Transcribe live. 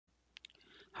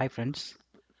Hi friends,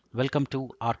 welcome to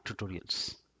ARC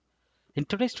Tutorials. In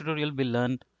today's tutorial, we'll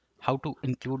learn how to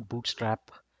include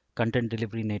Bootstrap content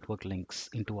delivery network links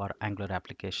into our Angular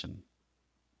application.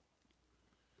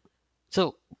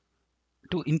 So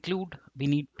to include, we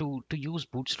need to use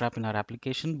Bootstrap in our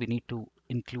application, we need to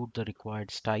include the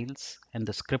required styles and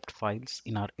the script files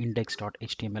in our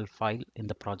index.html file in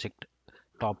the project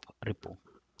top repo.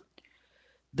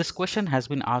 This question has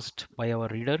been asked by our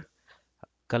reader,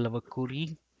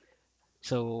 Kalavakuri.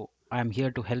 So I'm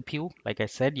here to help you. Like I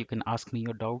said, you can ask me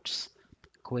your doubts,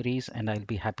 queries, and I'll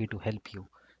be happy to help you.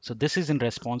 So this is in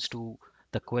response to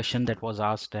the question that was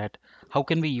asked that how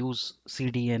can we use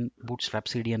CDN, Bootstrap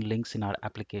CDN links in our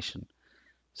application?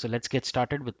 So let's get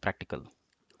started with practical.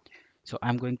 So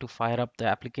I'm going to fire up the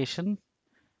application,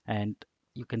 and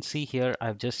you can see here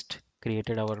I've just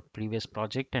created our previous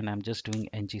project and I'm just doing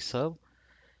ng-serve.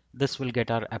 This will get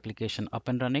our application up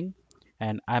and running,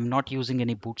 and I'm not using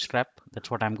any Bootstrap. That's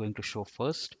what I'm going to show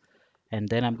first, and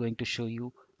then I'm going to show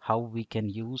you how we can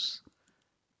use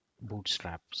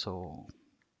Bootstrap. So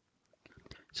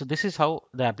this is how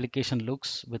the application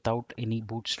looks without any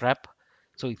Bootstrap.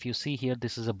 So if you see here,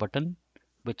 this is a button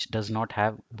which does not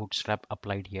have Bootstrap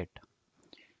applied yet.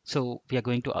 So we are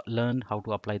going to learn how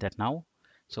to apply that now.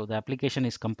 So the application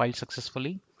is compiled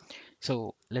successfully.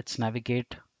 So let's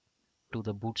navigate to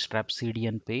the Bootstrap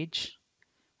CDN page,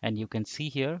 and you can see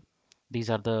here these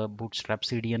are the Bootstrap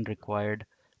CDN required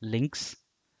links.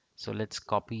 So let's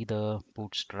copy the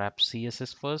Bootstrap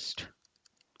CSS first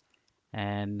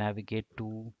and navigate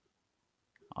to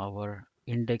our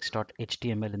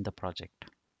index.html in the project.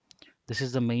 This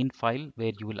is the main file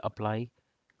where you will apply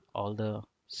all the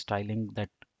styling that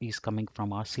is coming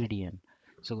from our CDN.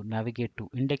 So navigate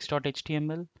to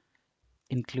index.html,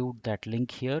 include that link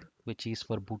here, which is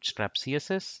for Bootstrap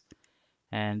CSS.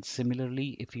 And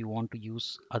similarly, if you want to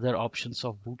use other options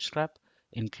of Bootstrap,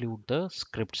 include the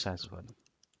scripts as well.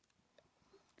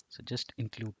 So just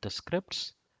include the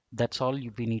scripts. That's all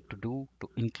we need to do to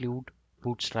include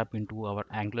Bootstrap into our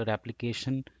Angular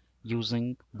application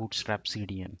using Bootstrap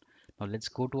CDN. Now let's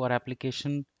go to our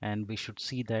application and we should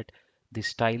see that the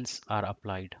styles are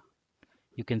applied.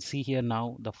 You can see here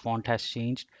now the font has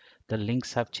changed, the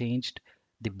links have changed,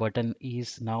 the button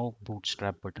is now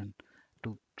Bootstrap button.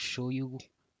 To show you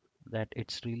that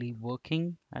it's really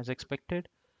working as expected,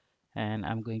 and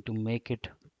I'm going to make it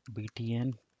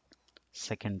btn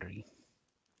secondary.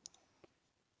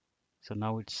 So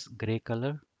now it's gray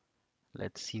color.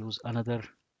 Let's use another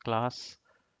class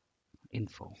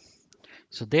info.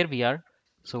 So there we are.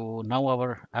 So now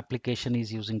our application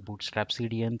is using Bootstrap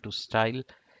CDN to style.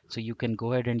 So you can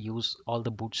go ahead and use all the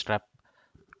Bootstrap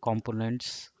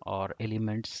components or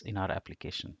elements in our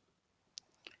application.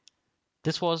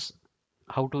 This was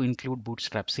how to include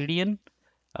Bootstrap CDN.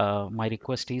 My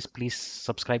request is please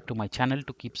subscribe to my channel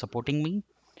to keep supporting me.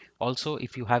 Also,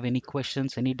 if you have any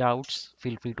questions, any doubts,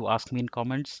 feel free to ask me in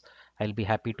comments. I'll be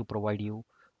happy to provide you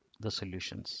the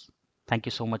solutions. Thank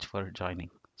you so much for joining.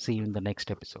 See you in the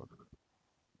next episode.